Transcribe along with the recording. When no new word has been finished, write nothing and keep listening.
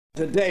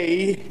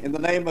Today, in the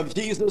name of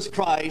Jesus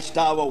Christ,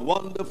 our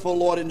wonderful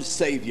Lord and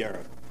Savior.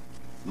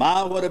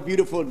 My, what a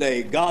beautiful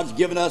day. God's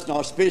given us an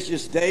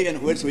auspicious day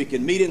in which we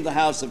can meet in the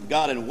house of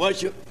God and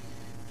worship.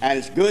 And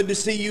it's good to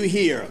see you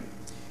here.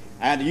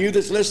 And you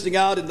that's listening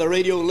out in the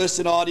radio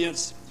listen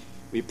audience,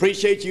 we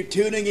appreciate you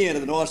tuning in to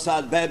the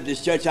Northside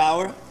Baptist Church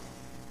Hour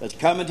that's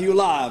coming to you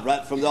live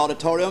right from the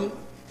auditorium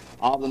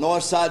of the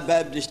Northside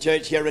Baptist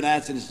Church here in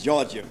Athens,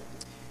 Georgia.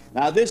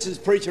 Now, this is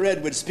Preacher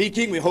Edward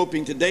speaking. We're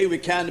hoping today we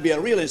can be a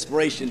real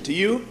inspiration to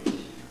you.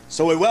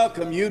 So we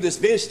welcome you that's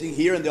visiting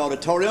here in the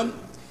auditorium,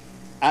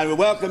 and we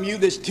welcome you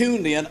that's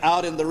tuned in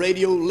out in the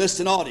radio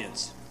listen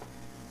audience.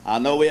 I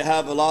know we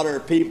have a lot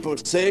of people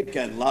sick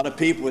and a lot of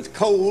people with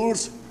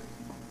colds.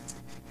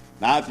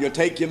 Now, if you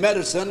take your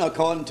medicine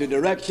according to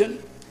direction,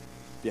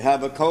 if you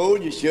have a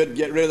cold, you should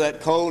get rid of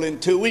that cold in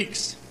 2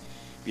 weeks.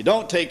 If you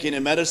don't take any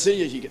medicine,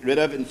 you should get rid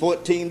of it in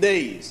 14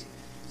 days.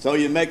 So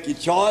you make your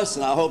choice,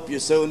 and I hope you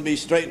soon be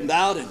straightened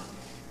out and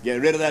get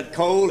rid of that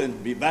cold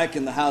and be back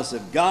in the house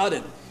of God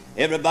and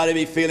everybody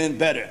be feeling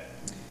better.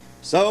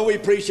 So we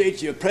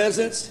appreciate your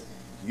presence.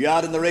 You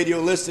out in the radio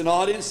listening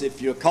audience,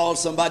 if you call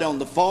somebody on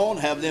the phone,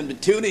 have them to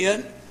tune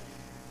in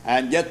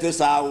and get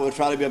this hour. We'll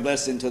try to be a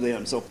blessing to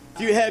them. So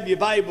if you have your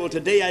Bible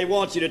today, I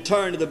want you to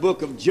turn to the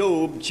book of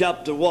Job,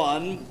 chapter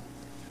 1.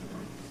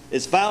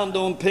 It's found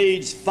on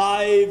page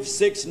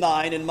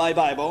 569 in my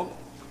Bible.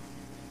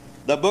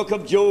 The book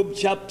of Job,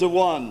 chapter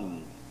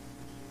 1.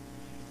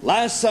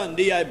 Last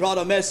Sunday, I brought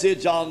a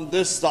message on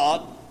this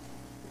thought: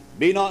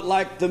 be not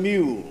like the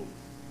mule.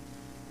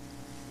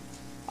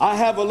 I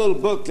have a little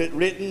booklet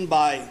written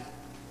by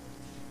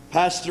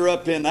pastor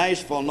up in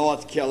Asheville,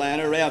 North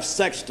Carolina, Ralph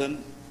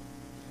Sexton.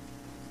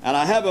 And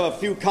I have a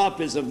few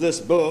copies of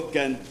this book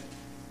and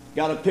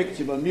got a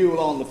picture of a mule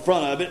on the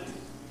front of it.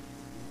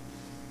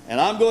 And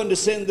I'm going to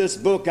send this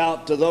book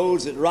out to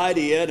those that write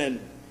in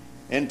and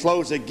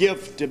enclose a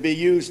gift to be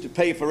used to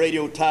pay for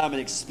radio time and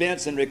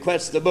expense and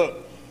request the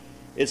book.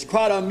 It's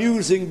quite an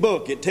amusing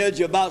book. It tells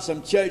you about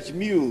some church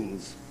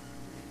mules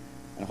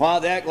and why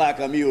they act like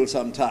a mule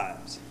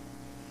sometimes.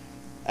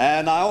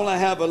 And I only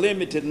have a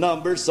limited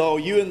number, so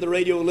you in the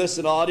radio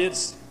listen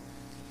audience,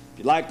 if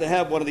you'd like to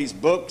have one of these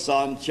books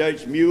on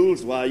church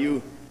mules while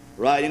you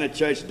ride in a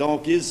church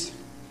donkeys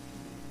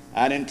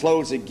and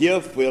enclose a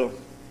gift, we'll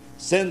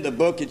send the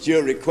book at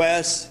your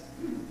request.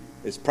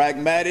 It's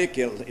pragmatic,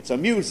 it's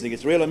amusing,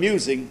 it's real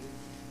amusing,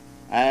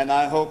 and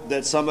I hope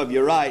that some of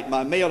you write.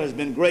 My mail has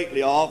been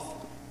greatly off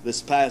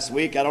this past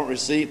week. I don't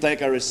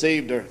think I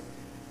received a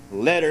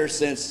letter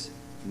since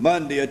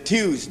Monday or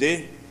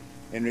Tuesday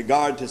in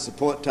regard to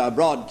support to our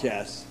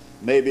broadcast.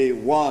 Maybe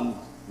one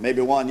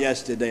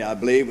yesterday, I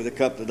believe, with a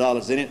couple of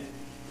dollars in it.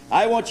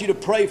 I want you to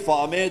pray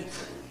for me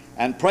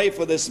and pray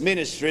for this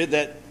ministry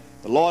that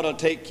the Lord will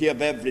take care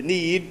of every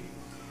need.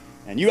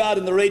 And you out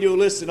in the radio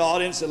listening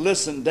audience and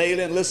listen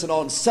daily and listen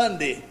on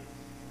Sunday,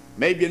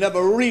 maybe you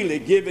never really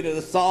given it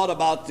a thought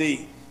about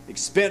the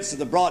expense of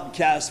the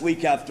broadcast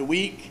week after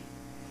week.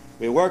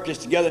 We work us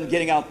together in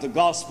getting out the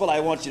gospel. I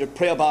want you to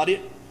pray about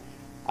it.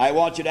 I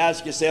want you to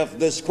ask yourself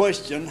this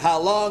question: how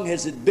long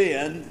has it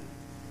been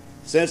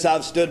since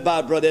I've stood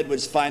by Brother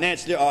Edwards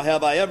financially, or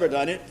have I ever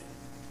done it?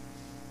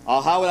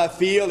 Or how would I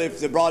feel if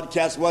the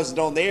broadcast wasn't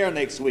on the air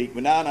next week?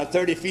 We're now in our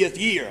 35th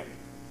year.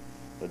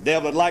 The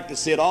devil would like to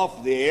see it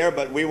off the air,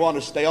 but we want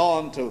to stay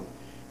on till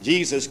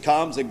Jesus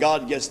comes and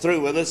God gets through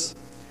with us.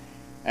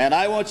 And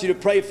I want you to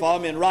pray for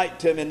me and write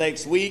to me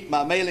next week.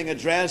 My mailing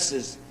address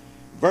is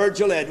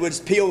Virgil Edwards,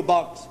 P.O.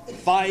 Box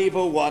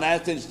 501,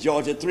 Athens,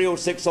 Georgia,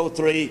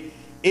 30603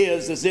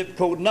 is the zip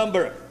code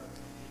number.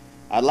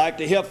 I'd like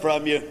to hear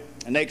from you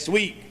next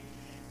week.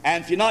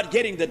 And if you're not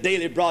getting the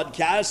daily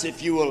broadcast,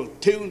 if you will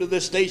tune to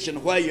this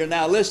station where you're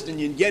now listening,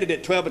 you can get it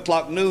at 12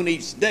 o'clock noon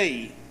each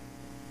day.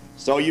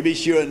 So you be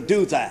sure and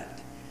do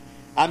that.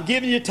 I'm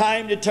giving you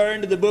time to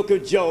turn to the book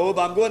of Job.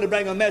 I'm going to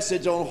bring a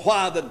message on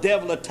why the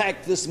devil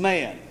attacked this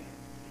man.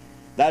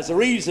 There's a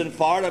reason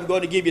for it. I'm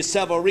going to give you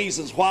several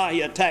reasons why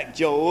he attacked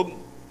Job.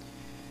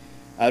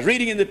 I was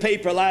reading in the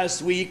paper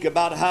last week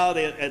about how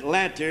the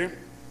Atlanta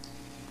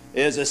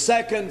is a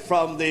second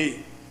from the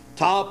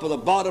top or the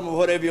bottom or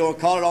whatever you want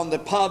to call it on the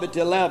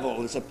poverty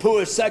level. It's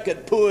the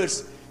second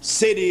poorest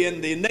city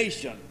in the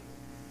nation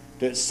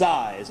to its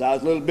size. I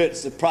was a little bit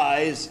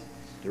surprised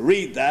to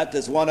read that.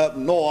 There's one up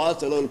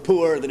north, a little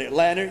poorer than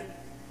Atlanta.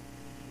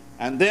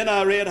 And then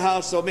I read how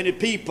so many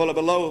people are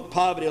below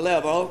poverty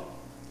level.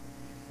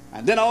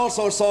 And then I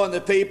also saw in the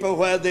paper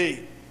where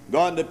they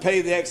going to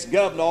pay the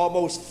ex-governor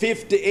almost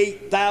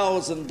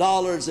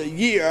 $58,000 a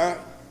year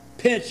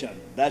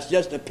pension. That's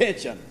just a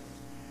pension.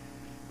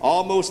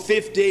 Almost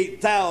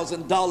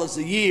 $58,000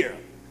 a year.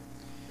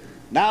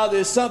 Now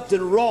there's something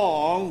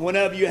wrong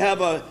whenever you have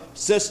a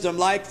system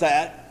like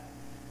that.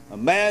 A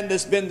man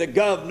that's been the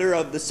governor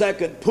of the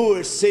second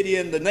poorest city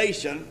in the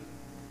nation,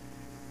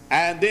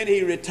 and then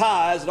he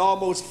retires at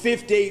almost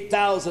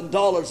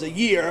 $58,000 a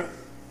year,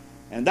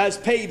 and that's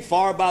paid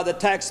for by the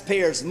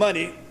taxpayers'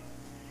 money.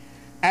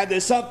 And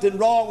there's something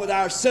wrong with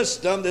our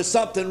system. There's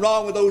something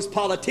wrong with those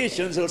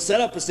politicians who'll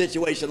set up a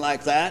situation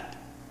like that.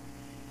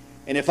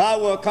 And if I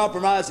were a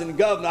compromising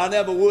governor, I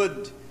never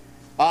would,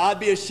 I'd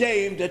be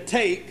ashamed to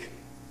take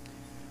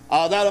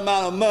that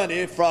amount of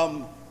money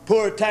from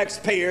poor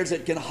taxpayers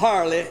that can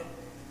hardly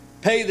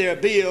pay their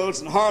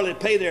bills and hardly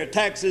pay their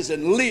taxes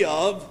and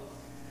live,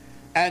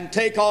 and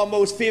take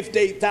almost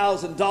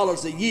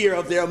 $58,000 a year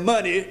of their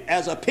money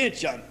as a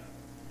pension.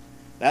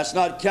 That's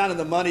not counting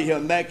the money he'll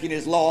make in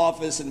his law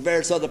office and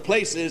various other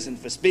places and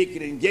for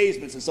speaking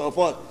engagements and so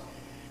forth.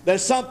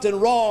 There's something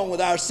wrong with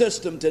our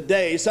system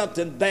today,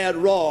 something bad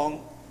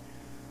wrong,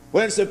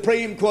 when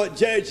Supreme Court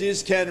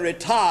judges can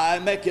retire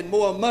making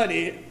more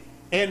money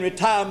in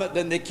retirement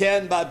than they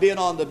can by being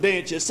on the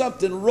bench. There's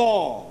something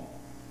wrong.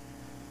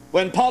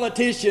 When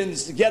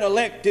politicians get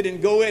elected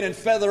and go in and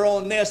feather their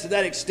own nest to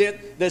that extent,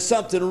 there's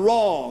something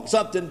wrong,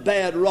 something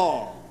bad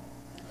wrong.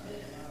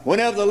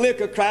 Whenever the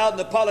liquor crowd and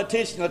the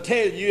politician will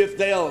tell you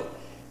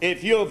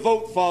if you'll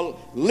vote for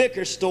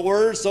liquor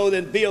stores, so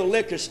then build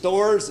liquor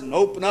stores and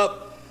open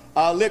up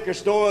liquor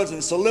stores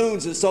and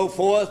saloons and so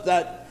forth,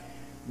 that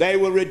they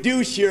will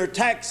reduce your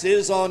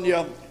taxes on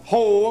your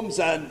homes,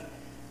 and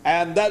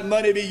that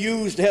money be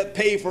used to help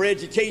pay for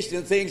education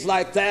and things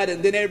like that,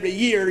 and then every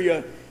year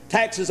your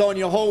taxes on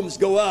your homes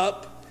go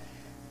up,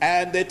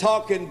 and they're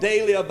talking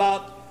daily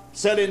about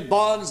selling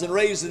bonds and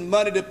raising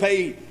money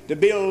to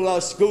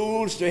build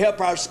schools, to help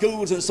our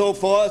schools and so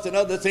forth, and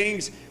other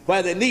things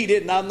where they need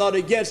it. And I'm not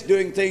against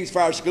doing things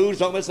for our schools,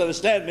 don't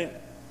misunderstand me.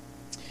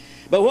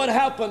 But what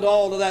happened to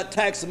all of that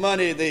tax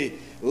money the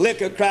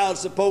liquor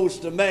crowd's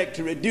supposed to make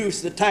to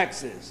reduce the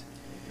taxes?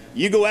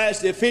 You go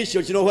ask the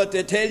officials, you know what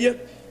they tell you?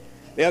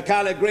 They'll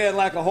kind of grin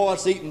like a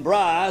horse eating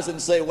brines and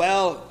say,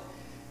 well,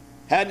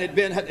 hadn't it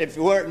been, if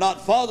it were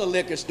not for the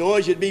liquor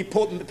stores, you'd be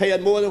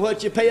paying more than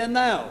what you're paying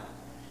now.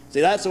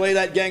 See, that's the way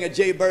that gang of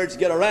jaybirds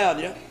get around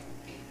you.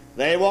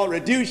 They won't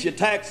reduce your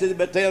taxes,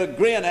 but they'll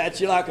grin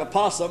at you like a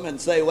possum and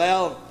say,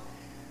 well,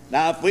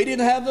 now if we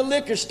didn't have the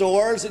liquor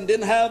stores and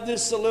didn't have the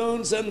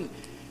saloons and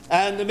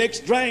the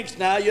mixed drinks,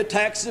 now your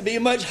taxes would be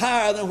much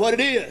higher than what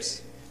it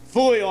is.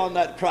 Fool you on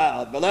that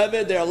crowd.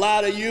 Beloved, they'll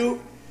lie to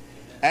you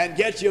and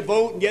get you to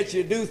vote and get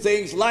you to do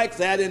things like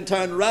that and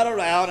turn right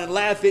around and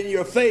laugh in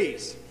your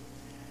face.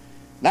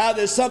 Now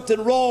there's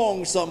something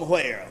wrong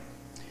somewhere.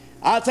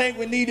 I think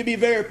we need to be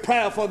very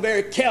prayerful,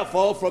 very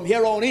careful from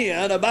here on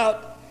in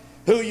about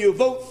who you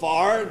vote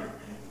for and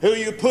who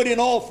you put in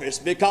office,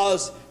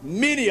 because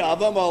many of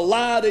them will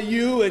lie to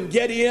you and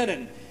get in,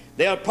 and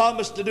they'll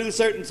promise to do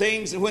certain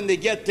things, and when they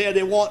get there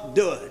they won't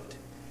do it.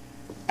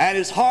 And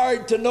it's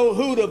hard to know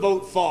who to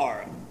vote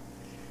for.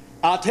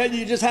 I'll tell you,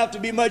 you just have to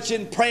be much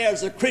in prayer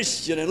as a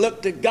Christian and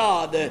look to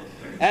God, to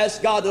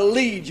ask God to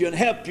lead you and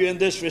help you in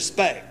this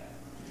respect.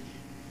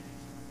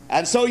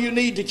 And so you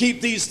need to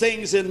keep these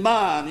things in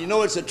mind. You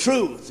know, it's the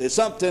truth. There's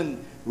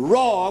something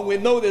wrong. We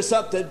know there's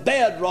something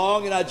bad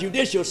wrong in our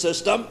judicial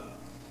system.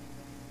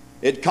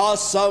 It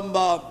costs some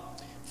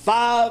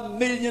 $5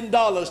 million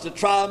to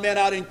try a man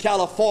out in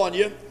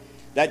California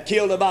that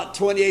killed about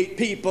 28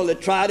 people. They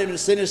tried him and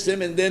sentenced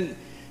him and then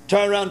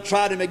turned around and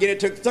tried him again. It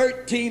took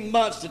 13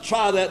 months to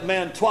try that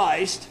man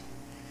twice.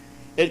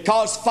 It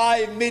cost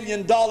 $5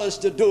 million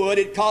to do it.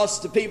 It costs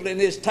the people in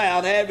this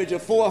town an average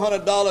of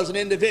 $400 an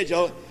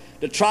individual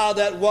to try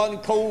that one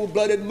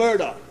cold-blooded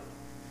murder.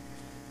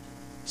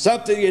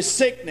 Something is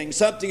sickening.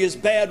 Something is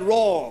bad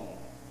wrong.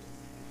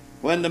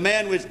 When the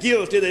man was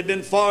guilty, they'd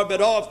been far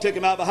better off, took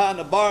him out behind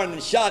the barn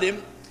and shot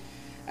him,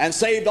 and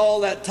saved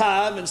all that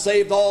time and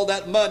saved all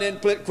that money and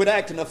quit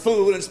acting a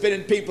fool and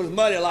spending people's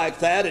money like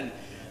that and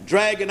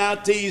dragging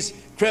out these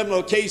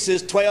criminal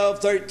cases 12,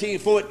 13,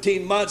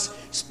 14 months,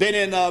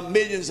 spending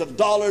millions of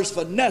dollars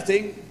for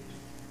nothing.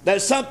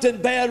 There's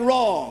something bad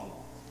wrong.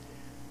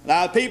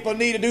 Now, people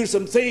need to do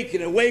some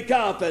thinking and wake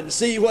up and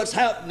see what's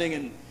happening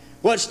and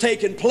what's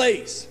taking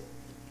place.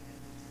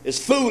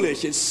 It's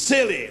foolish, it's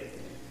silly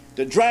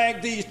to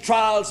drag these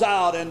trials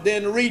out and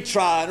then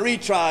retry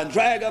and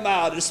drag them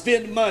out and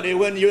spend money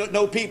when you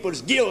know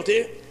people's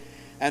guilty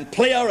and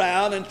play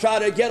around and try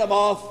to get them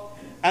off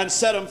and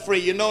set them free.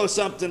 You know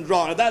something's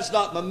wrong. Now, that's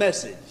not my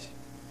message.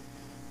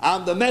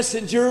 I'm the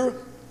messenger,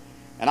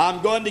 and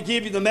I'm going to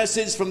give you the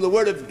message from the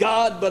Word of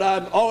God, but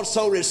I'm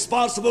also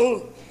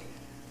responsible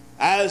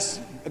as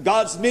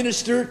God's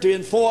minister to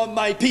inform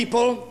my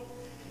people,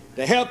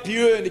 to help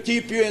you and to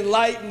keep you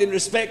enlightened in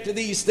respect to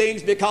these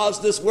things,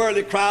 because this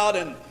worldly crowd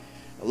and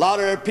a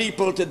lot of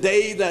people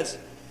today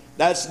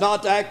that's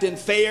not acting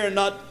fair and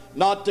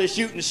not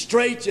shooting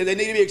straight, and they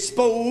need to be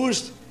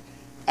exposed,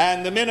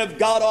 and the men of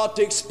God ought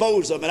to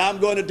expose them, and I'm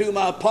going to do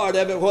my part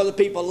of it whether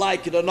people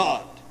like it or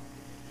not.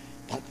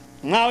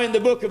 Now in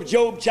the book of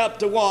Job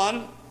chapter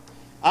 1,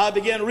 I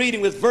begin reading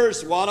with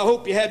verse 1. I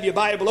hope you have your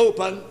Bible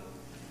open.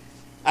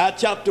 At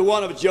chapter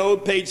 1 of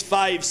Job, page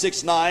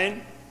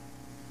 569.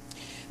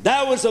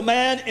 There was a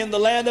man in the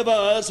land of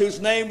Uz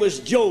whose name was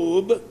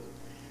Job,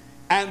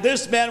 and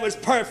this man was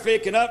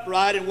perfect and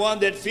upright, and one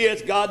that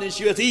feareth God and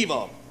escheweth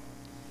evil.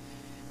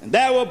 And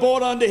there were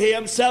born unto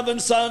him 7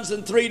 sons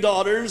and 3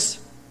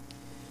 daughters.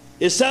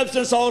 His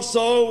substance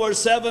also were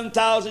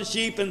 7,000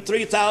 sheep and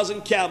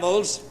 3,000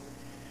 camels.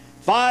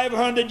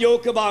 500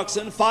 yoke of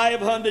oxen,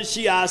 500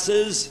 she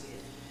asses,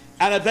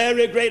 and a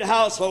very great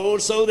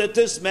household, so that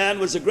this man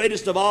was the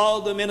greatest of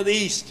all the men of the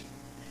east.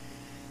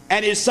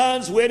 And his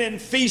sons went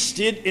and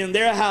feasted in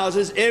their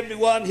houses, every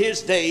one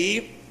his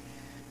day,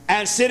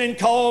 and sent and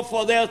called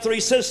for their 3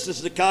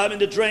 sisters to come and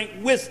to drink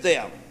with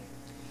them.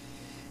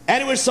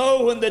 And it was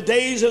so, when the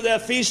days of their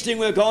feasting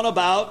were gone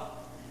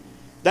about,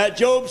 that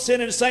Job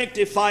sent and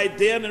sanctified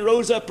them, and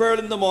rose up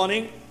early in the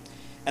morning,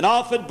 and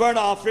offered burnt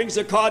offerings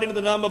according to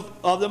the number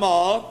of them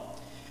all.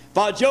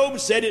 For Job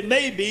said, it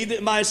may be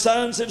that my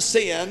sons have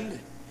sinned,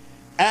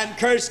 and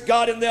cursed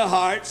God in their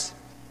hearts.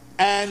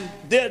 And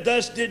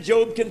thus did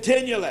Job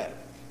continually.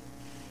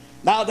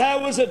 Now there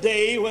was a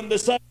day when the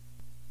son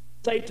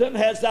of Satan,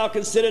 hast thou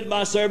considered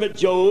my servant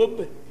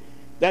Job,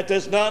 that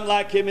there's none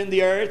like him in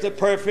the earth, a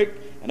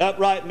perfect and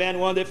upright man,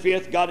 one that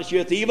feareth God and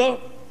sheweth evil?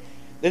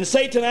 Then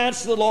Satan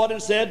answered the Lord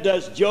and said,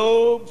 does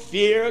Job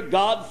fear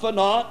God for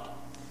naught?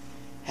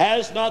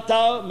 Hast not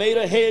thou made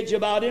a hedge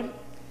about him,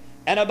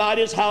 and about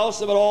his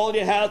house, about all that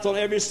he hath on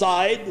every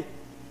side?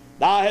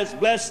 Thou hast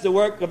blessed the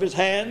work of his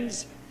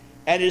hands,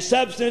 and his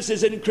substance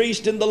is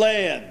increased in the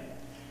land.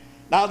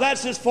 Now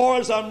that's as far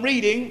as I'm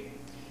reading.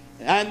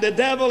 And the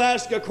devil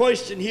asked a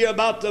question here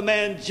about the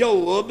man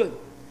Job.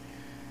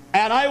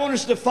 And I want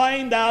us to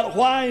find out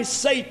why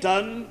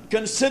Satan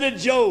considered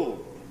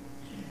Job.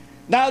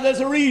 Now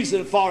there's a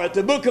reason for it.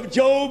 The book of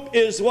Job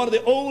is one of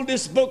the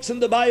oldest books in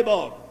the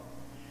Bible.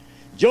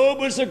 Job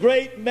was a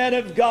great man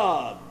of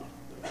God.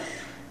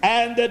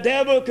 And the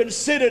devil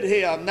considered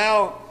him.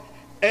 Now,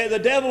 the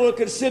devil will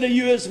consider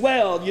you as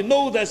well. You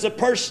know there's a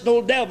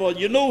personal devil.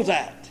 You know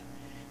that.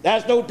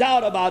 There's no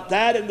doubt about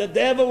that. And the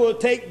devil will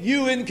take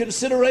you in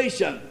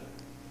consideration.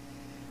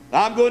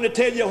 I'm going to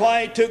tell you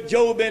why he took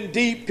Job in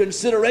deep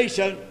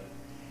consideration.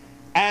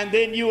 And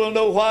then you will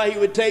know why he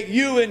would take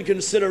you in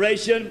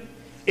consideration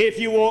if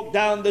you walk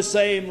down the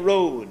same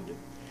road.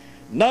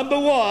 Number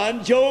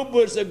one, Job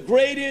was the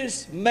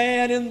greatest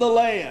man in the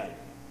land.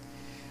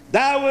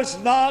 There was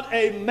not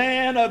a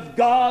man of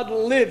God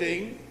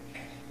living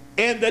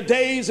in the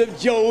days of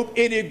Job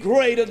any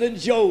greater than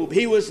Job.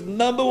 He was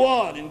number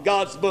one in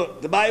God's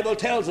book. The Bible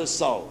tells us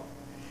so.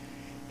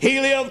 He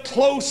lived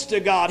close to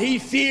God. He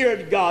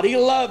feared God. He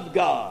loved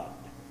God.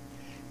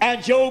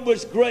 And Job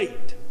was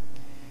great.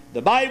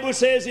 The Bible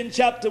says in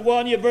chapter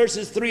 1,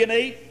 verses 3 and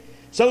 8,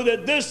 so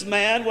that this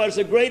man was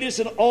the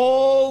greatest in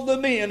all the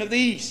men of the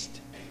east.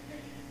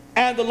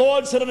 And the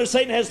Lord said unto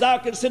Satan, hast thou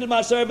considered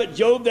my servant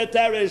Job, that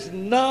there is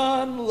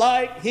none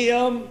like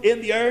him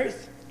in the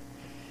earth?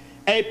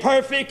 A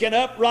perfect and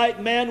upright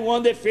man,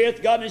 one that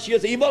feareth God and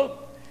sheweth evil.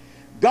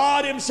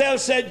 God himself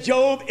said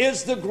Job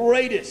is the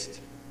greatest.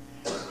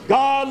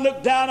 God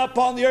looked down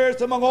upon the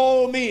earth among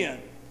all men,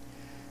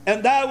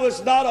 and there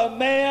was not a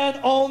man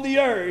on the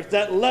earth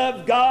that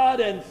loved God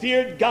and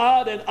feared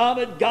God and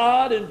honored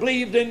God and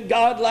believed in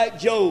God like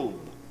Job.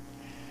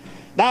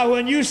 Now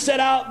when you set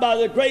out by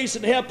the grace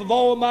and help of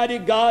Almighty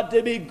God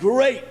to be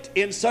great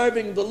in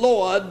serving the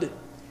Lord,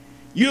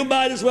 you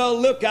might as well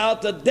look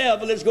out. The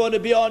devil is going to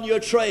be on your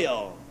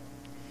trail.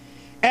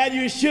 And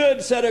you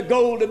should set a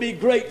goal to be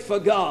great for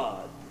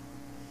God.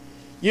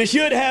 You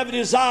should have a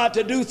desire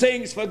to do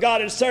things for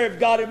God and serve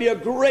God and be a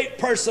great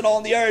person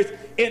on the earth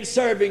in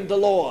serving the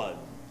Lord.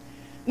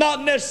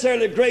 Not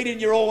necessarily great in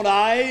your own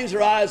eyes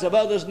or eyes of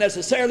others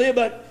necessarily,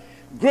 but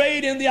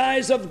great in the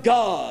eyes of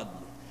God.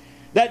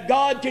 That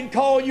God can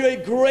call you a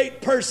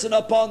great person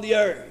upon the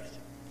earth.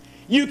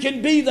 You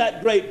can be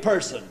that great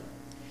person.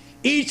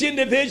 Each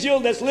individual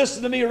that's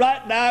listening to me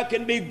right now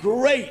can be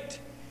great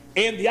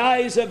in the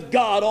eyes of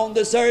God on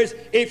this earth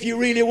if you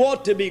really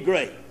want to be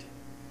great.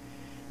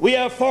 We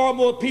have far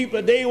more people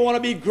today who want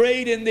to be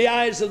great in the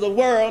eyes of the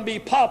world and be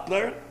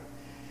popular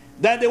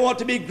than they want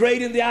to be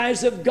great in the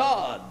eyes of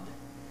God.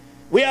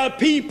 We have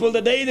people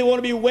today that want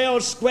to be well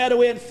squared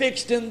away and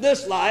fixed in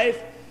this life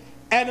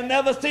and to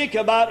never think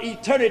about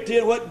eternity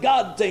and what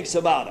God thinks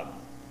about them.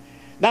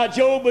 Now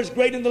Job was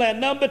great in the land.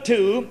 Number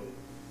two,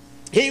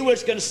 he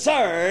was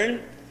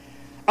concerned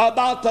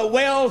about the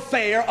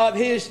welfare of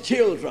his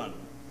children.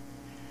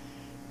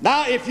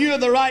 Now, if you're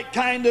the right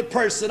kind of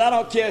person, I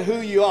don't care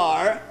who you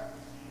are,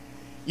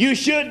 you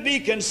should be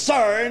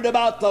concerned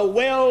about the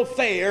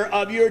welfare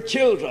of your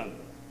children.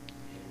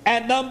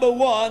 And number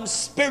one,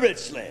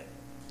 spiritually.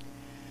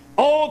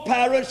 All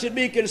parents should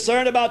be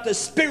concerned about the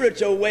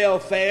spiritual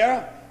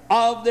welfare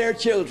of their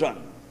children.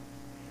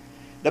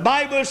 The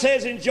Bible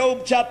says in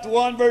Job chapter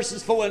 1,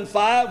 verses 4 and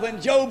 5,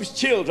 when Job's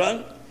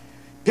children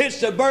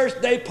pitched a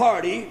birthday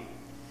party,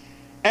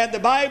 and the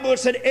Bible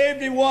said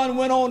everyone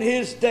went on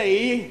his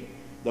day,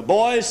 the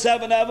boys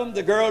 7 of them,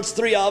 the girls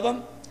 3 of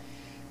them,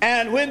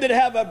 and when they'd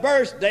have a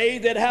birthday,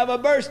 they'd have a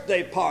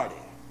birthday party.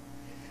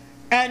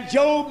 And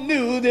Job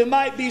knew there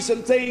might be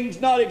some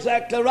things not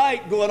exactly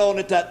right going on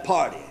at that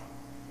party.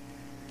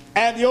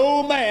 And the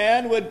old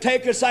man would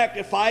take a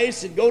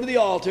sacrifice and go to the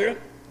altar,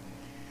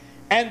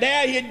 and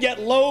there he'd get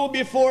low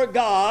before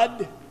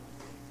God,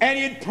 and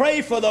he'd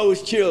pray for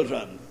those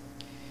children.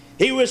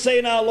 He would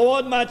say, now,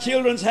 Lord, my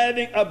children's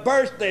having a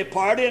birthday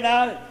party,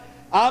 and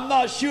I'm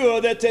not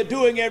sure that they're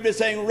doing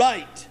everything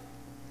right.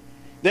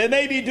 They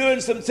may be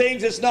doing some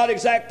things that's not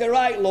exactly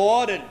right,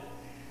 Lord, and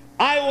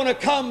I want to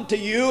come to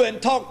you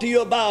and talk to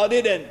you about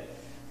it and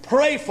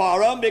pray for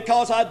them,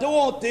 because I don't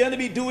want them to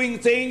be doing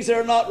things that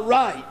are not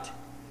right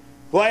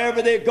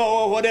wherever they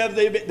go or whatever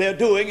they're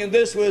doing. And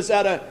this was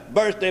at a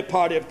birthday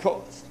party, of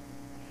course.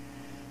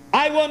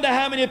 I wonder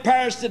how many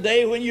parents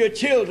today, when your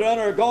children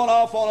are going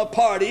off on a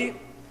party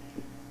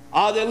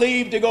or they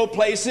leave to go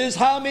places,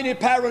 how many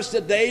parents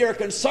today are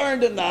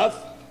concerned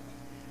enough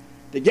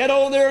to get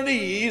on their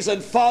knees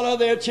and follow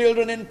their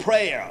children in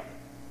prayer?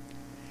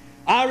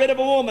 I read of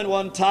a woman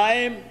one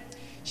time.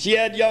 She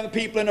had young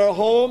people in her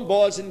home,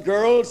 boys and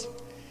girls,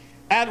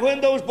 and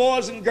when those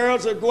boys and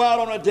girls would go out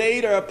on a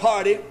date or a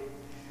party,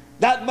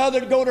 that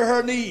mother would go to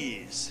her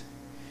knees,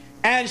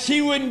 and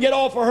she wouldn't get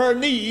off of her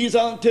knees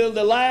until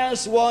the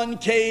last one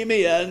came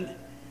in,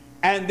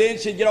 and then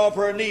she'd get off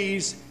her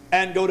knees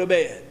and go to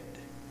bed.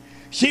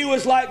 She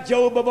was like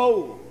Job of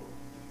old.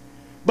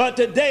 But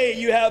today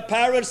you have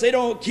parents, they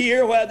don't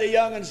care where the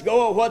young'uns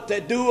go or what they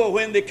do or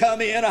when they come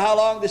in or how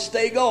long they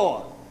stay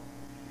gone.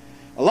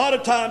 A lot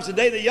of times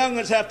today the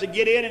young'uns have to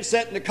get in and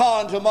sit in the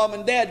car until mom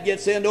and dad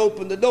gets in to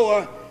open the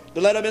door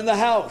to let them in the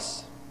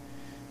house.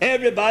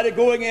 Everybody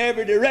going in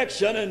every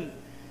direction, and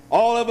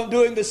all of them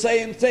doing the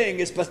same thing.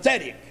 It's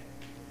pathetic.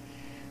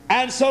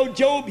 And so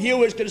Job here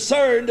was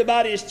concerned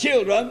about his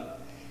children,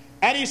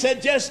 and he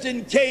said, just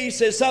in case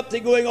there's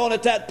something going on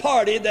at that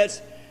party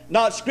that's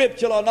not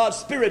scriptural or not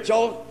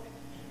spiritual,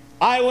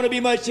 I want to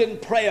be much in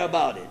prayer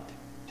about it.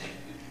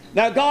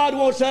 Now, God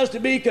wants us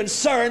to be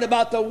concerned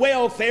about the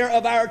welfare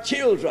of our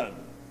children.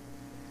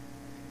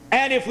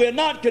 And if we're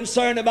not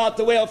concerned about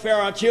the welfare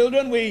of our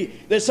children,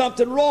 there's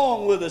something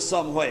wrong with us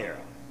somewhere.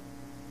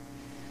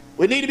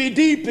 We need to be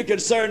deeply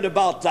concerned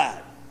about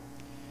that.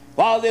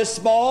 While they're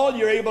small,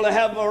 you're able to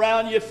have them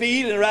around your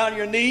feet and around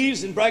your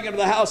knees and bring them to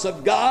the house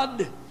of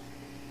God.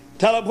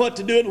 Tell them what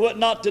to do and what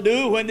not to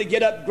do when they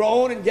get up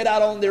grown and get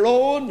out on their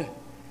own.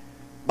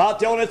 About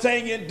the only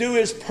thing you can do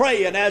is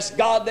pray and ask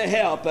God to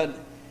help, and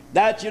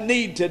that you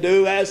need to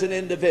do as an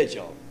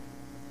individual.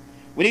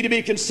 We need to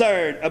be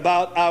concerned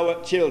about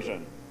our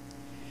children.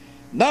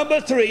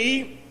 Number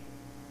 3,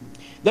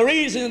 the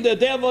reason the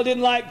devil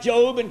didn't like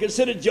Job and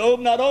considered Job,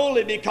 not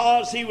only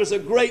because he was a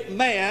great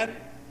man,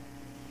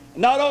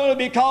 not only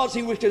because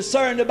he was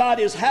concerned about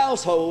his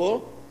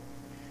household,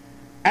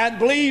 and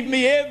believe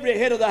me, every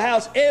head of the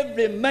house,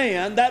 every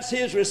man, that's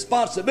his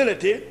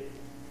responsibility,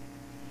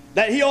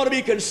 that he ought to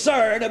be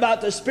concerned about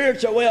the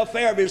spiritual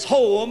welfare of his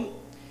home.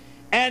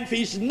 And if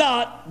he's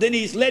not, then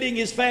he's letting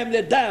his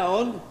family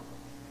down.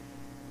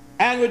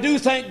 And we do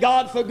thank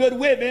God for good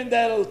women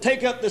that'll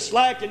take up the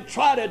slack and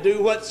try to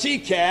do what she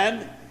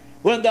can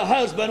when the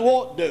husband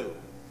won't do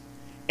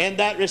in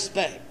that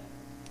respect.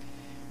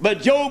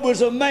 But Job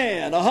was a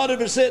man,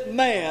 100%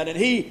 man, and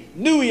he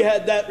knew he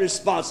had that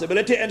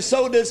responsibility, and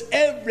so does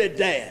every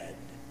dad.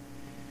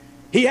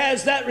 He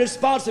has that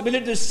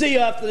responsibility to see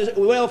after the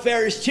welfare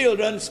of his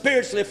children,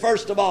 spiritually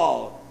first of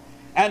all,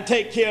 and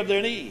take care of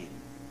their needs.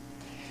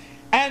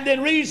 And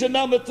then reason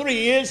number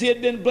 3 is he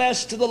had been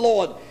blessed to the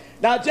Lord.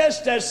 Now,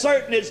 just as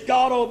certain as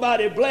God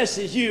Almighty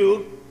blesses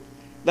you,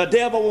 the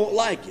devil won't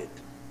like it.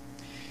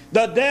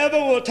 The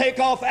devil will take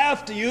off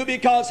after you,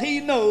 because he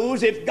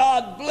knows if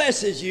God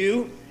blesses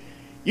you,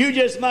 you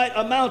just might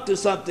amount to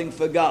something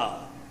for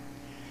God.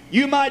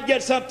 You might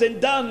get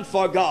something done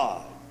for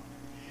God.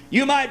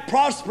 You might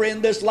prosper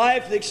in this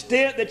life to the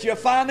extent that your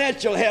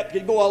financial help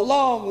could go a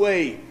long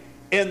way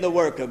in the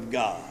work of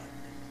God.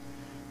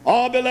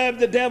 Oh, beloved,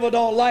 the devil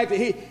don't like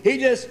it. He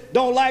just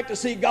don't like to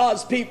see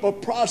God's people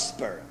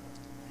prosper.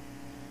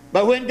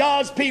 But when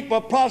God's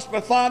people prosper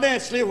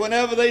financially,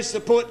 whenever they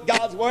support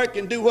God's work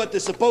and do what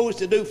they're supposed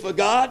to do for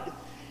God,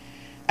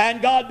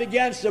 and God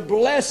begins to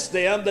bless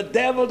them, the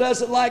devil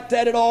doesn't like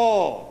that at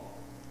all.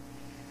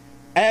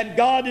 And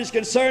God is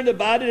concerned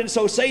about it, and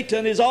so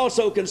Satan is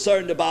also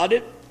concerned about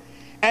it.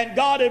 And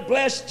God had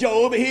blessed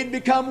Job. He'd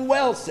become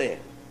wealthy.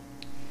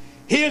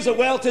 He is the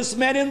wealthiest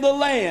man in the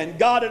land.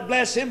 God had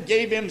blessed him,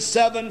 gave him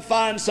 7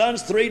 fine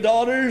sons, 3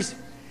 daughters,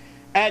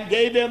 and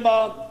gave him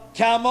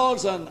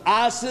camels and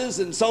asses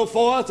and so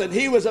forth, and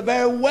he was a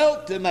very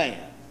wealthy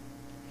man.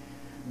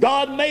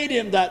 God made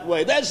him that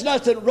way. There's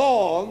nothing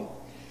wrong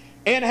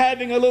in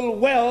having a little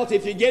wealth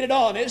if you get it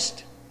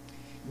honest.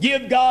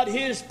 Give God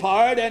his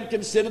part and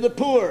consider the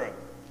poor.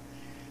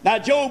 Now,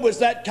 Job was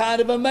that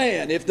kind of a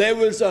man. If there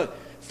was a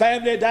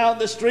family down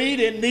the street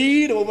in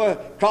need over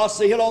across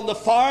the hill on the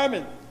farm,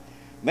 and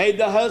made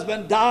the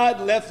husband died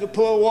and left the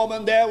poor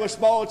woman there with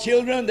small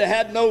children, they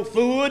had no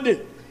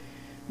food,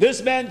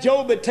 this man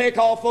Job would take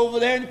off over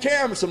there and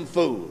carry them some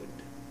food.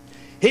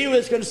 He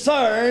was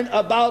concerned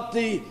about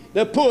the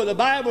poor. The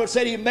Bible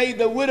said he made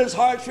the widow's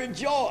hearts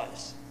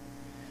rejoice.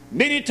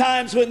 Many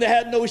times when they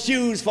had no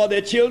shoes for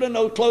their children,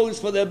 no clothes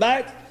for their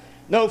back,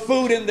 no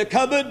food in the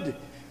cupboard,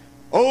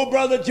 old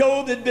brother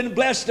Job that had been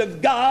blessed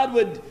of God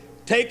would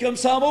take them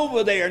some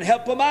over there and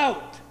help them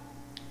out.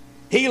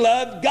 He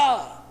loved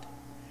God.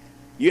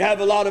 You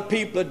have a lot of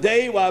people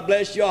today, why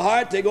bless your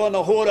heart, they're going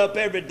to hoard up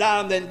every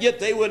dime they can get.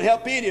 They wouldn't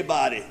help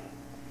anybody.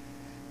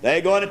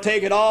 They're going to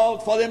take it all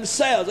for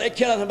themselves. They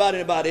care nothing about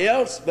anybody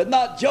else, but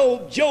not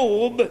Job.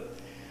 Job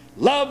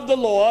loved the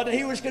Lord, and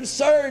he was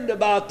concerned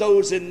about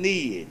those in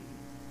need.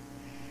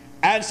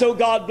 And so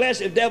God bless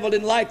you. The devil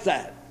didn't like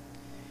that.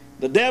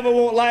 The devil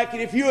won't like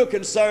it if you are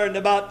concerned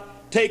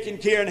about taking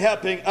care and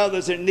helping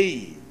others in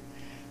need.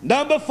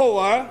 Number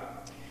 4,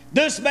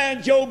 this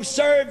man Job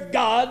served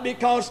God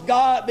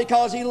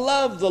because he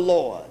loved the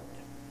Lord.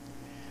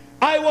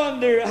 I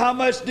wonder, how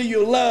much do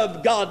you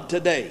love God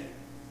today?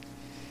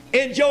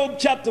 In Job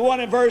chapter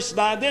 1 and verse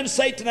 9, then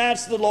Satan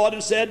answered the Lord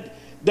and said,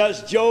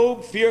 does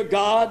Job fear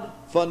God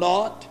for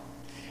naught?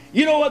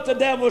 You know what the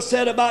devil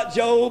said about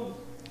Job?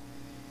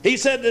 He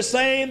said the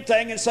same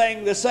thing and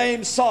sang the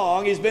same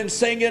song he's been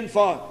singing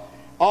for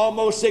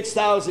almost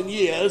 6,000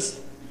 years.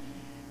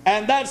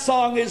 And that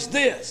song is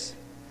this: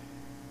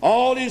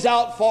 all he's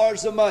out for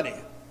is the money.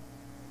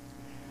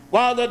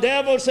 While the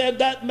devil said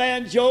that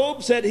man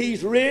Job said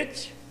he's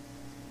rich,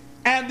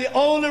 and the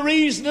only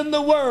reason in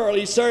the world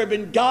he's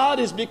serving God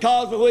is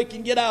because of what he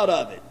can get out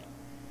of it.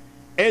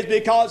 It's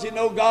because he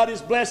knows God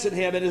is blessing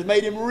him and has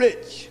made him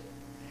rich.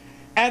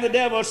 And the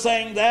devil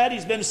sang that.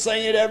 He's been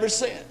singing it ever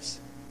since.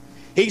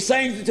 He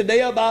sings it today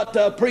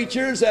about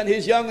preachers, and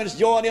his young'uns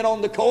join in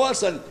on the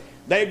chorus, and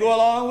they go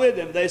along with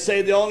him. They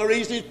say the only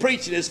reason he's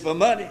preaching is for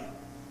money.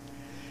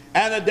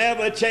 And the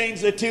devil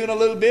changed the tune a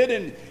little bit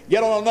and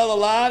get on another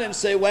line and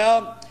say,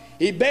 well,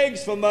 he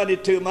begs for money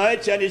too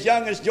much, and his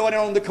young'uns join in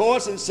on the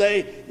chorus and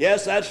say,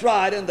 yes, that's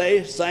right, and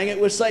they sang it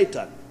with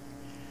Satan.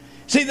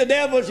 See, the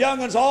devil's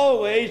young'uns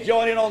always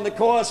join in on the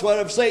chorus.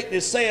 Whatever Satan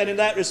is saying, in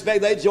that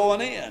respect, they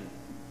join in.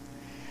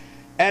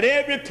 And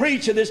every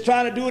preacher that's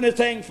trying to do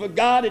anything for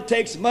God, it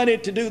takes money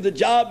to do the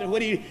job. And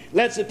when he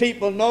lets the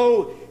people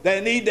know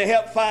they need to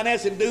help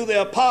finance and do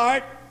their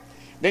part,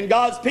 then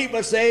God's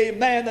people say,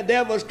 man, the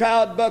devil's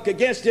crowd buck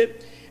against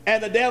it.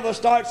 And the devil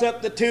starts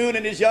up the tune,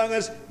 and his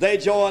young'uns, they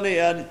join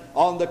in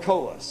on the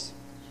chorus.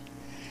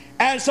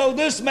 And so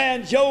this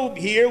man Job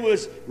here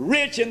was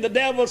rich, and the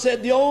devil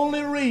said the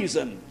only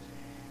reason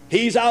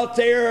he's out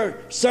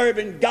there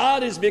serving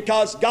God is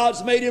because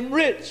God's made him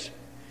rich.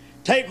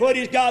 Take what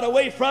he's got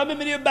away from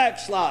him and he'll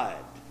backslide.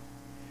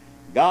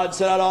 God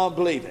said, I don't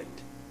believe it.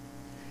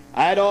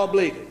 I don't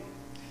believe it.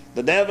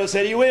 The devil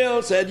said he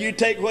will. Said you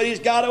take what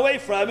he's got away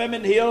from him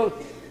and he'll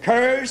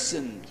curse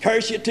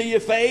you to your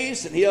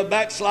face and he'll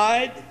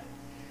backslide.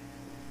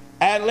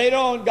 And later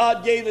on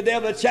God gave the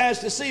devil a chance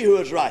to see who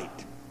was right.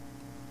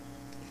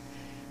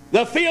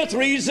 The 5th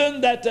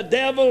reason that the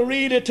devil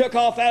really took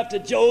off after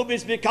Job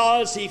is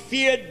because he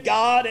feared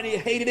God and he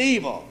hated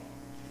evil.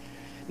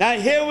 Now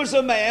here was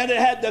a man that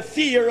had the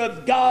fear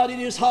of God in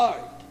his heart.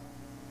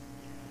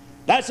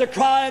 That's a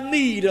crying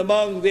need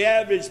among the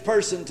average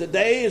person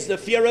today, is the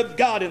fear of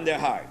God in their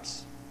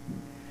hearts.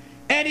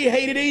 And he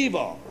hated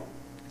evil.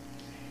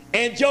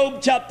 In Job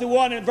chapter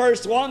 1 and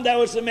verse 1, there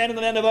was a man in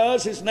the land of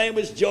Uz, his name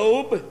was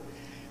Job.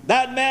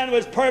 That man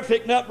was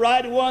perfect and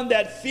upright, one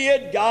that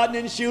feared God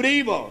and eschewed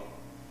evil.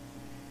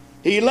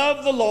 He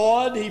loved the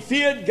Lord, he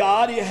feared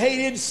God, he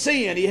hated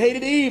sin, he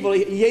hated evil,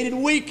 he hated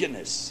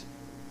wickedness.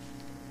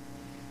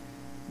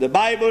 The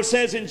Bible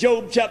says in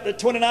Job chapter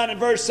 29 and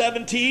verse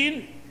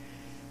 17,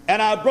 and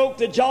I broke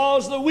the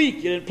jaws of the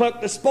wicked and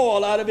plucked the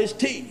spoil out of his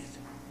teeth.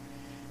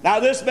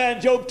 Now this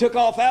man Job took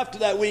off after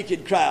that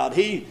wicked crowd.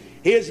 He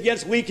is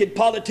against wicked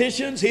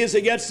politicians. He is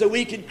against the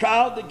wicked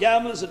crowd, the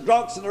gamblers, the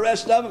drunks, and the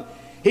rest of them.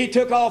 He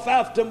took off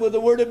after them with the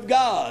word of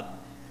God,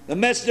 the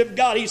message of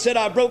God. He said,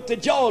 I broke the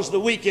jaws of the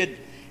wicked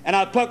and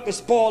I plucked the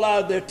spoil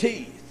out of their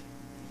teeth.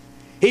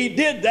 He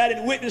did that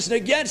in witnessing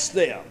against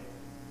them.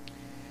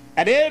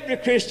 And every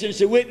Christian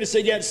should witness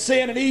against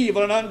sin and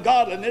evil and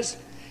ungodliness.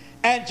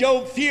 And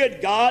Job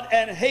feared God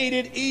and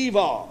hated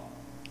evil.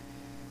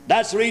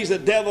 That's the reason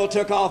the devil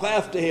took off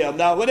after him.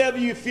 Now, whenever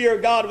you fear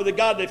God with a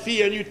godly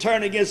fear and you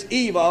turn against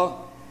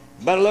evil,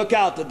 better look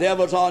out, the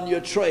devil's on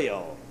your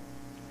trail.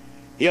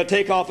 He'll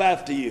take off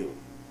after you.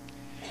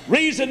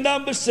 Reason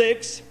number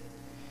 6,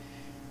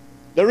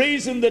 the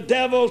reason the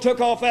devil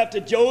took off after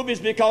Job is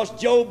because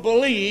Job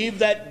believed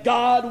that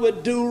God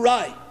would do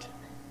right.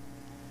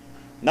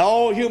 Now,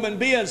 all human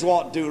beings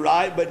won't do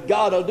right, but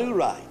God will do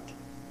right.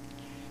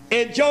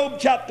 In Job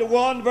chapter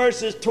 1,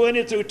 verses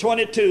 20 through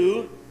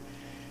 22,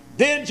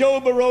 then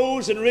Job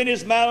arose and rent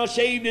his mantle,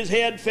 shaved his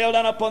head, fell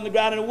down upon the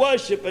ground and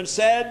worshiped, and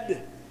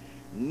said,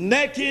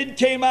 naked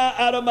came I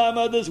out of my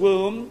mother's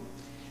womb,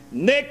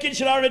 naked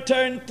shall I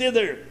return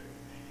thither.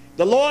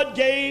 The Lord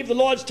gave, the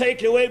Lord's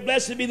taken away,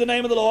 blessed be the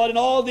name of the Lord. And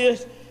all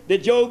this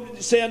did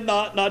Job sin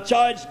not, nor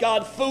charged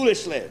God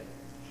foolishly.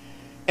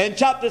 In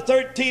chapter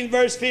 13,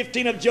 verse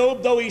 15 of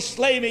Job, though he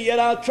slay me, yet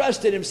I'll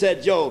trust in him,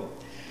 said Job.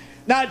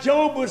 Now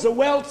Job was a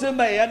wealthy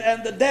man,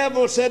 and the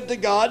devil said to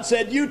God,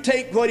 said, you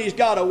take what he's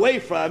got away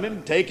from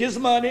him, take his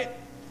money,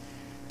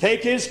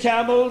 take his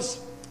camels,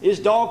 his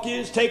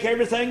donkeys, take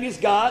everything he's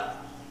got,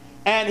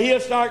 and he'll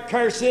start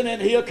cursing,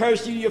 and he'll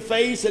curse you in your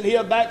face, and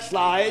he'll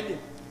backslide.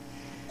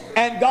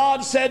 And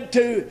God said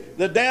to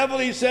the devil,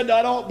 he said,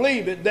 I don't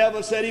believe it. The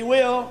devil said he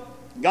will.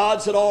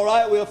 God said, all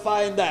right, we'll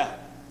find out.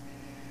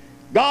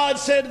 God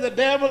said to the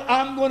devil,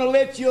 I'm going to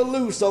let you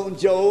loose on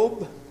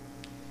Job.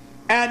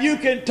 And you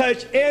can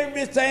touch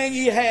everything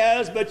he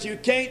has, but you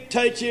can't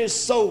touch his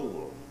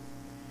soul.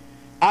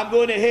 I'm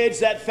going to hedge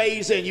that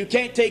phase in. You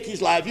can't take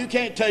his life. You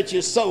can't touch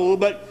his soul,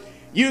 but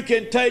you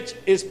can touch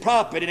his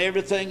property and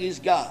everything he's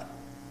got.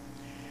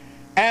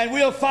 And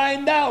we'll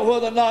find out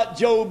whether or not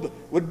Job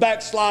would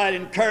backslide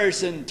and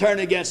curse and turn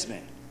against me.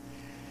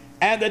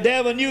 And the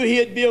devil knew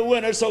he'd be a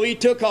winner, so he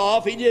took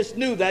off. He just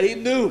knew that. He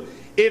knew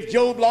if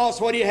Job lost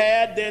what he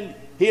had, then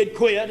he'd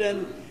quit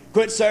and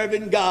quit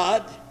serving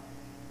God.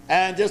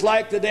 And just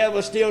like the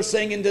devil's still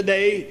singing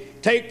today,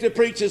 take the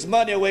preacher's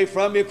money away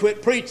from you,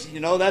 quit preaching.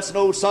 You know, that's an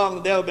old song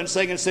the devil been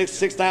singing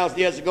 6,000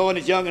 years ago, and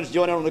his young'uns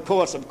joined on the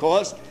chorus, of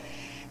course.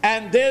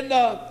 And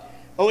then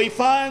we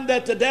find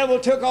that the devil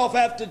took off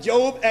after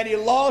Job, and he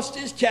lost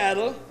his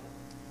cattle.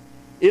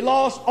 He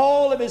lost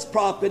all of his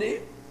property.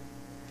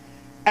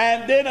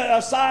 And then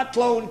a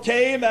cyclone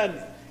came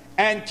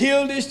and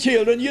killed his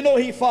children. You know,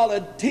 he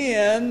followed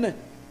 10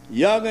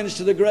 young'uns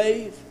to the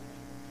grave.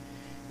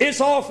 It's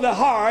awfully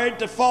hard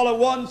to follow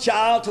one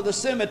child to the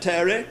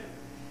cemetery,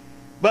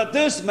 but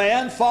this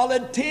man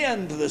followed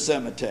 10 to the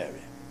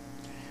cemetery.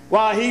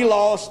 Why, he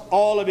lost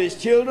all of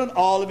his children,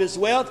 all of his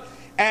wealth,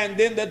 and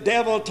then the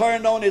devil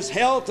turned on his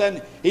health,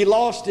 and he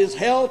lost his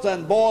health,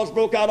 and boils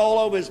broke out all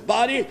over his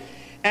body,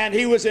 and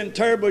he was in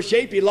terrible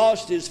shape. He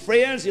lost his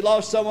friends. He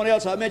lost someone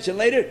else I'll mention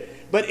later.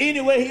 But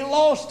anyway, he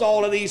lost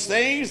all of these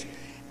things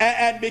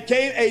and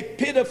became a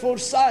pitiful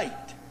sight.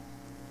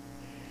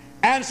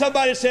 And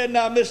somebody said,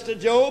 now, Mr.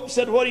 Job,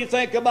 said, what do you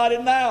think about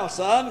it now,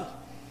 son?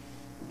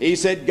 He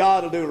said,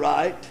 God will do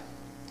right.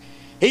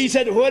 He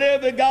said,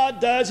 whatever God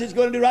does, he's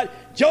going to do right.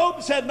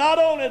 Job said, not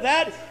only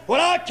that,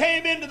 when I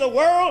came into the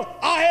world,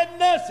 I had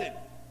nothing.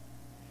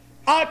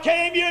 I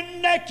came here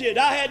naked.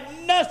 I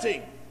had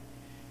nothing.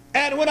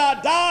 And when I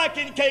die, I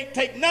can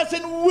take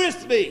nothing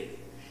with me.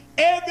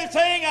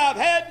 Everything I've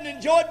had and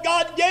enjoyed,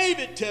 God gave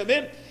it to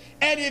me.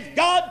 And if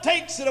God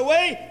takes it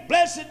away,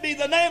 blessed be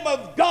the name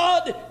of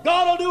God,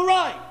 God will do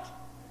right.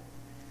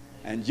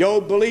 And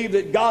Job believed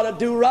that God would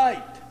do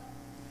right.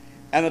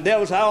 And the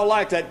devil said, I don't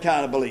like that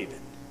kind of believing.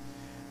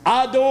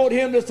 I don't want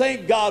him to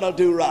think God will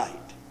do right.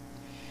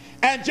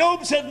 And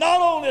Job said,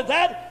 not only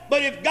that,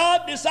 but if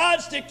God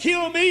decides to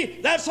kill me,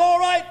 that's all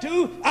right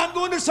too. I'm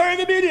going to serve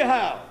him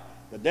anyhow.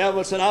 The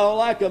devil said, I don't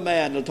like a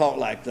man to talk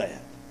like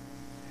that.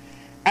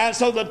 And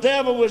so the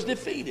devil was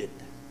defeated.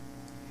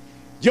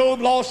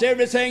 Job lost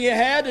everything he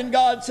had, and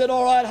God said,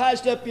 all right,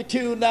 heist up your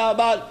tune now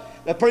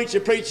about the preacher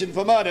preaching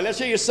for money. Let's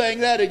hear you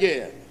sing that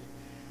again.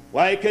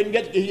 Well, he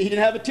didn't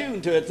have a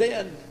tune to it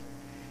then.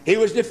 He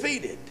was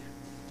defeated.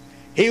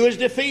 He was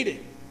defeated.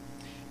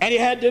 And he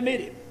had to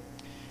admit it.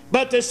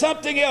 But there's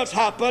something else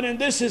happened, and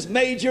this is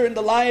major in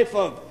the life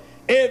of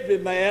every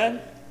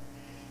man,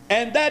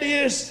 and that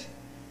is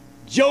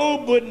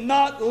Job would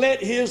not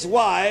let his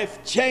wife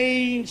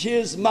change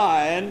his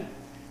mind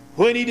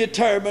when he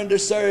determined to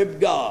serve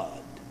God.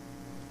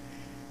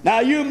 Now,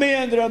 you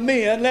men that are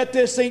men, let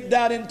this sink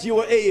down into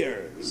your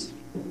ears.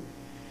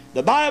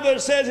 The Bible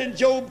says in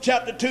Job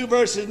chapter 2,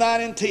 verses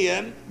 9 and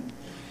 10,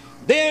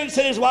 then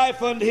said his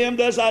wife unto him,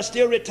 does I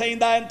still retain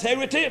thy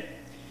integrity?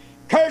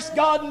 Curse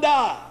God and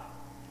die.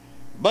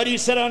 But he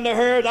said unto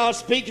her, thou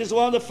speakest as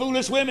one of the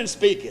foolish women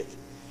speaketh.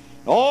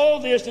 All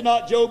this did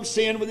not Job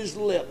sin with his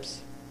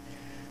lips.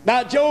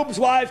 Now, Job's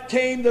wife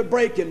came to the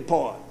breaking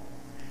point.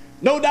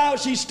 No doubt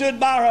she stood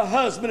by her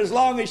husband as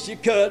long as she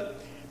could.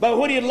 But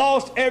when he had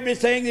lost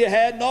everything he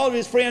had and all of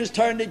his friends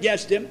turned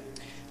against him,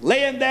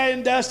 laying there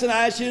in dust and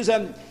ashes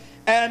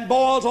and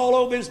boils all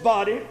over his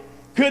body,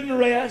 couldn't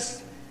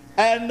rest,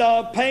 and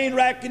pain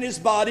racking his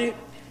body,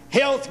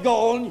 health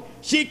gone,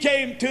 she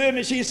came to him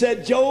and she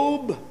said,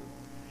 Job,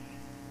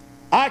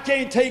 I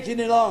can't take it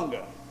any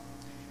longer.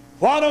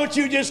 Why don't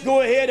you just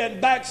go ahead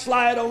and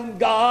backslide on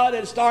God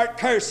and start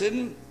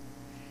cursing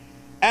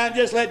and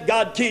just let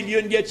God kill you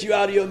and get you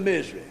out of your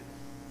misery?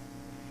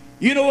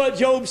 You know what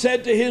Job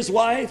said to his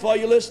wife? Are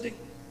you listening?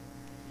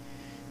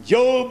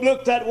 Job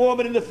looked that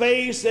woman in the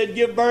face and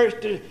gave birth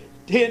to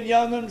 10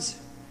 young'uns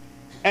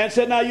and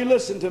said, now you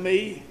listen to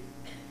me.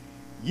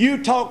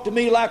 You talk to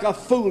me like a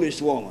foolish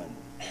woman.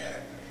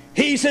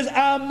 He says,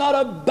 I'm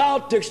not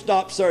about to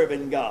stop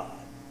serving God.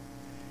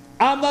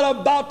 I'm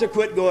not about to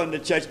quit going to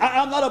church.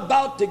 I'm not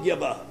about to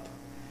give up.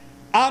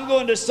 I'm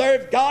going to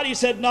serve God. He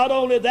said, not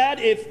only that,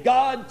 if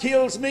God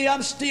kills me,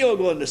 I'm still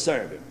going to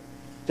serve him.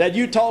 Said,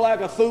 you talk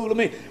like a fool to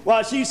me.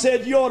 While she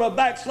said, you ought to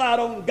backslide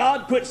on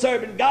God, quit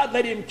serving God,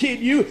 let him kill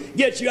you,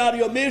 get you out of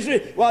your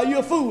misery. While you're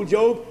a fool,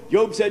 Job.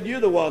 Job said,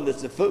 you're the one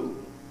that's a fool.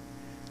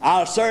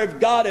 I'll serve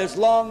God as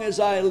long as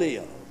I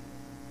live.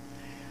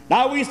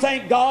 Now we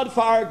thank God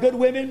for our good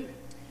women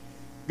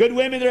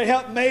that are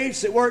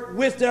helpmates that work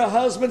with their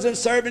husbands in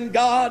serving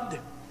God.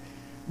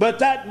 But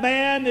that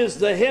man is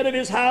the head of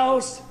his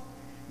house.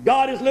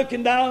 God is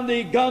looking down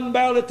the gun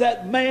barrel at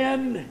that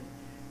man.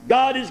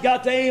 God has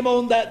got to aim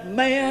on that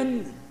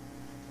man.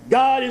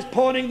 God is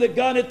pointing the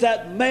gun at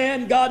that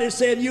man. God is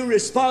saying, you're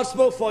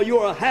responsible for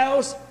your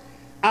house.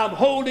 I'm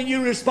holding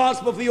you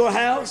responsible for your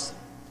house.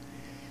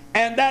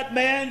 And that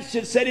man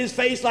should set his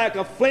face like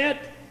a flint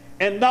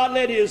and not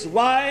let his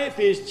wife,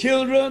 his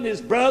children,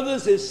 his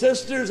brothers, his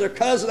sisters, or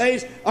cousins,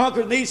 aunts,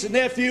 uncles, nieces,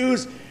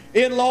 nephews,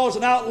 in-laws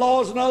and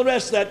outlaws and all the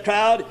rest of that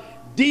crowd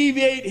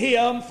deviate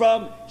him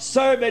from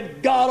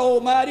serving God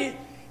Almighty.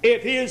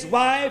 If his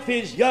wife,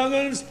 his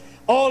young'uns,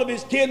 all of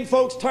his kin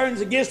folks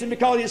turns against him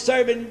because he's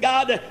serving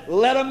God,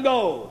 let him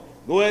go.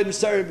 Go ahead and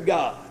serve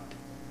God.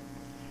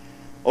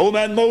 Old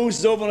man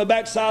Moses over on the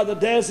backside of the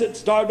desert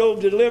started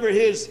over to deliver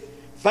his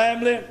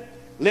family,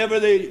 deliver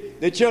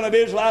the children of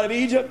Israel out of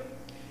Egypt.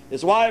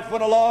 His wife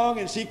went along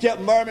and she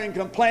kept murmuring and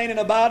complaining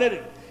about it,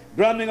 and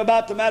grumbling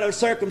about the matter of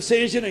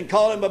circumcision and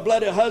calling him a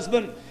bloody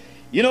husband.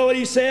 You know what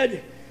he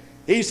said?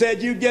 He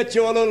said, you get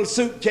your little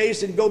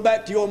suitcase and go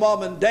back to your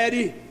mom and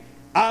daddy.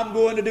 I'm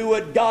going to do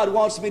what God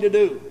wants me to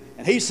do.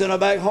 And he sent her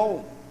back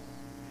home.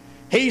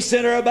 He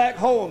sent her back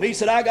home. He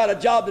said, I got a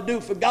job to do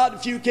for God.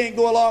 If you can't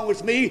go along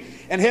with me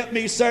and help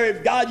me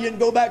serve God, you can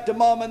go back to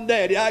mom and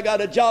daddy. I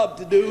got a job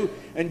to do,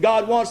 and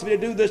God wants me to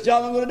do this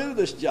job. I'm going to do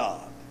this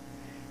job.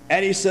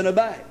 And he sent her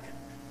back.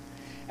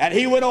 And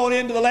he went on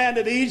into the land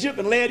of Egypt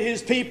and led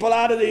his people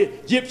out of the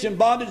Egyptian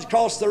bondage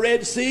across the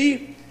Red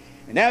Sea.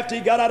 And after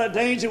he got out of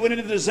danger, went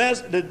into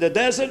the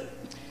desert.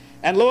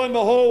 And lo and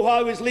behold,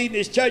 while he was leading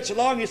his church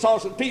along, he saw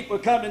some people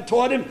coming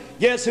toward him.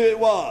 Guess who it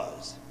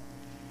was?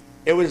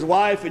 It was his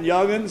wife and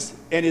young'uns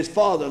and his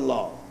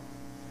father-in-law.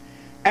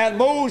 And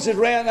Moses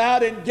ran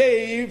out and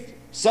gave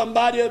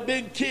somebody a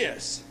big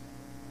kiss.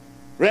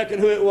 Reckon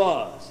who it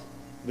was?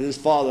 It was his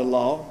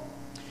father-in-law.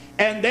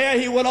 And there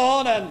he went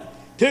on and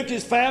took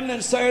his family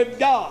and served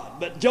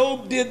God. But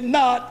Job did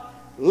not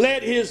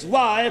let his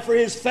wife or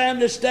his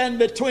family stand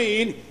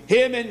between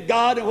him and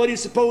God and what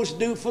he's supposed to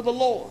do for the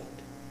Lord.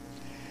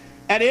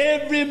 And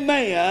every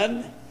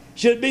man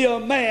should be a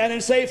man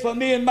and say, for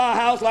me and my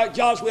house, like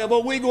Joshua,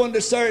 well, we're going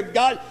to serve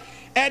God.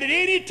 And at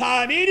any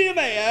time, any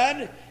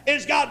man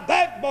has got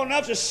backbone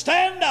enough to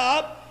stand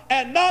up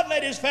and not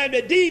let his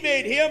family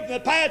deviate him from the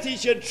path he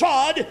should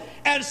trod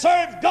and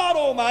serve God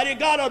Almighty.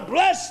 God will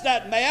bless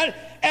that man,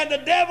 and the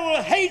devil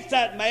will hate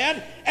that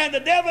man, and the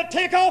devil will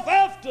take off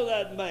after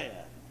that man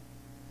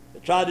to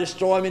try to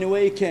destroy him any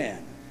way he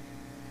can.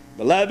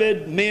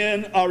 Beloved,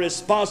 men are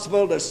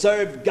responsible to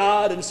serve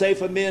God and say,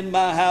 for me and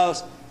my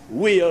house,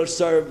 we'll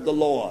serve the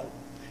Lord.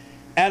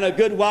 And a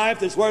good wife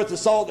that's worth the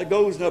salt that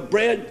goes in her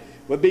bread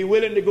would be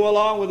willing to go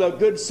along with a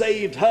good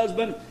saved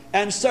husband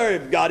and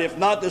serve God. If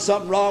not, there's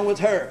something wrong with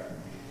her.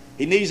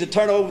 He needs to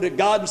turn over to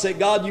God and say,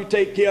 God, you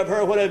take care of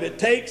her, whatever it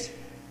takes.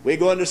 We're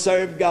going to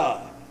serve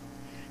God.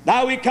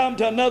 Now we come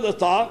to another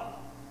thought,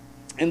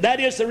 and that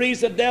is the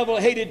reason the devil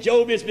hated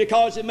Job is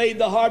because he made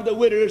the heart of the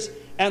widows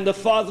and the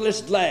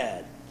fatherless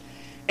glad.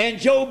 In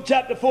Job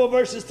chapter 4,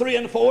 verses 3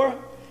 and 4,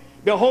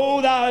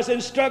 behold, thou hast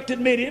instructed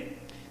many,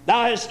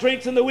 thou hast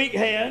strengthened the weak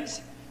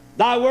hands,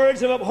 thy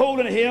words have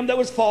upholden him that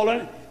was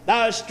fallen,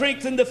 thou hast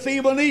strengthened the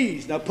feeble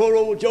knees. Now poor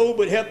old Job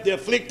would help the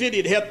afflicted,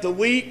 he'd help the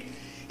weak,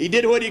 he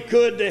did what he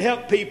could to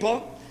help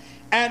people.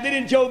 And then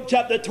in Job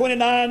chapter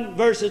 29,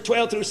 verses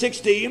 12 through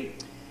 16,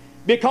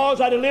 because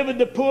I delivered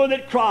the poor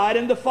that cried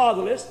and the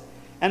fatherless,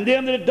 and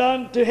them that had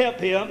done to help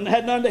him, and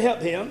had none to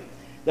help him,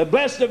 the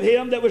blessed of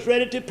him that was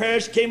ready to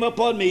perish came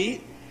upon me.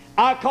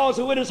 I caused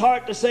the widow's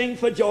heart to sing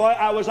for joy.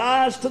 I was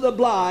eyes to the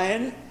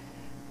blind.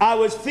 I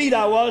was feet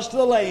I was to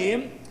the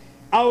lame.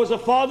 I was a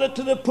father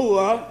to the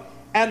poor.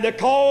 And the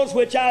cause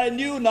which I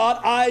knew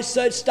not, I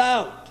searched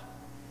out.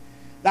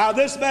 Now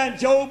this man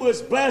Job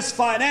was blessed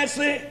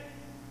financially,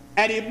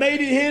 and he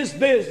made it his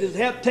business to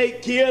help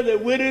take care of the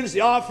widows,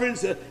 the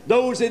orphans,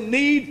 those in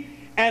need,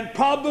 and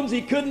problems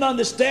he couldn't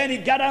understand. He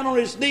got down on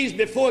his knees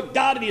before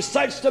God and he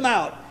searched them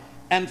out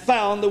and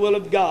found the will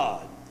of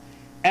God.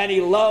 And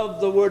he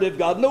loved the word of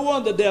God. No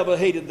wonder the devil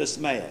hated this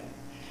man.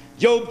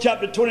 Job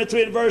chapter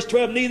 23 and verse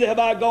 12, neither have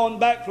I gone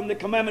back from the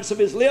commandments of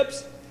his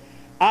lips.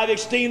 I've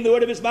esteemed the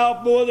word of his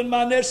mouth more than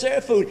my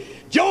necessary food.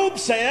 Job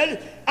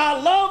said,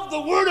 I love the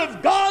word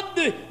of God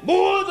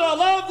more than I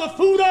love the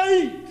food I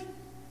eat.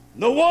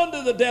 No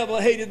wonder the devil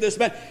hated this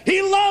man.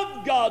 He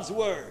loved God's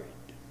word.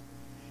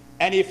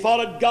 And he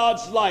followed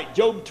God's light.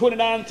 Job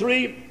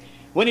 29:3,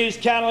 when his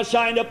candle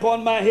shined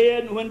upon my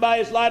head, and when by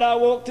his light I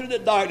walked through the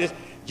darkness.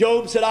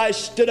 Job said, I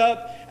stood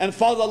up and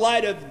followed the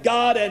light of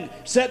God and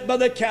sat by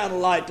the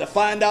candlelight to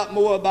find out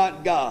more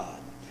about God.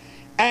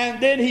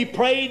 And then he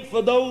prayed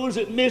for those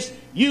that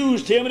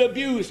misused him and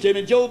abused him.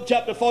 In Job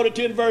chapter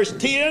 42 and verse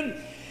 10,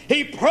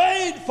 he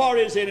prayed for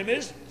his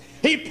enemies.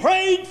 He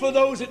prayed for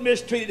those that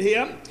mistreated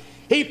him.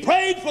 He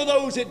prayed for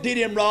those that did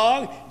him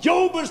wrong.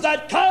 Job was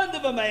that kind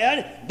of a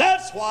man.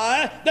 That's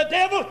why the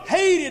devil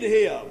hated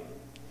him.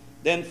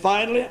 Then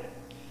finally,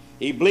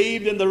 he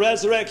believed in the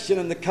resurrection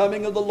and the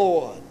coming of the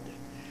Lord.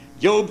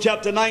 Job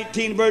chapter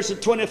 19, verses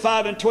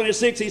 25 and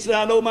 26, he said,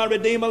 I know my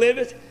Redeemer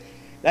liveth,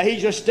 that he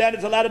shall stand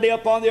at the latter day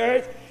upon the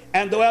earth,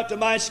 and though after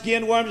my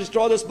skin worms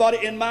destroy this body,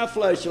 in my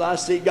flesh shall I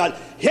see God.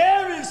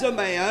 Here is a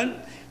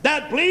man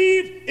that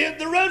believed in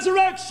the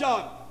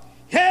resurrection.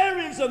 Here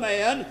is a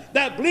man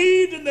that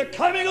believed in the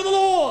coming of the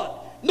Lord.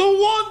 No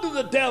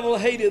wonder the devil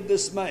hated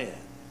this man.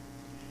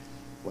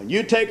 When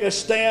you take a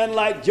stand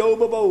like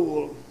Job of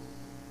old,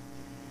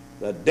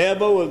 the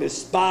devil will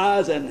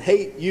despise and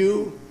hate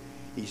you.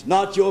 He's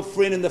not your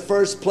friend in the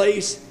first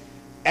place,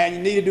 and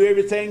you need to do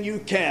everything you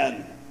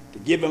can to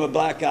give him a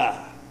black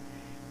eye.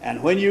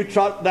 And when you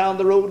trot down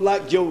the road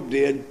like Job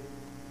did,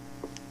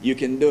 you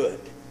can do it.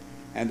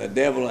 And the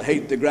devil will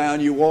hate the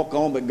ground you walk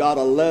on, but God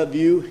will love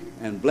you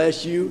and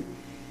bless you,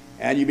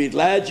 and you'll be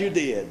glad you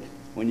did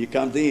when you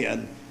come to the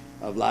end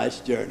of life's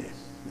journey.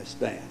 Let's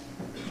stand.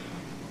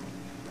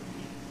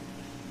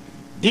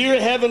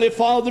 Dear Heavenly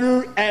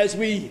Father, as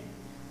we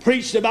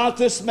preached about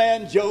this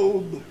man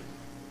Job,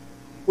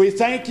 we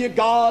thank you,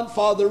 God,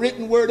 for the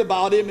written word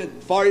about him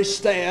and for his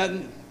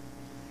stand.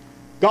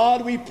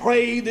 God, we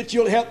pray that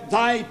you'll help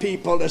thy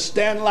people to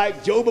stand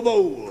like Job of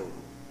old.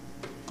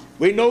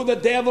 We know the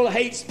devil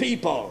hates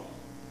people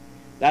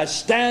that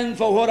stand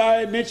for what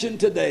I mentioned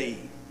today.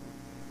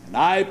 And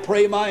I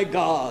pray, my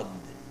God,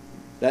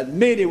 that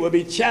many will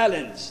be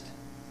challenged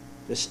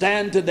to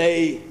stand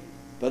today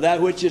for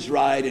that which is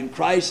right. In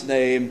Christ's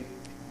name,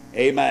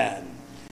 amen.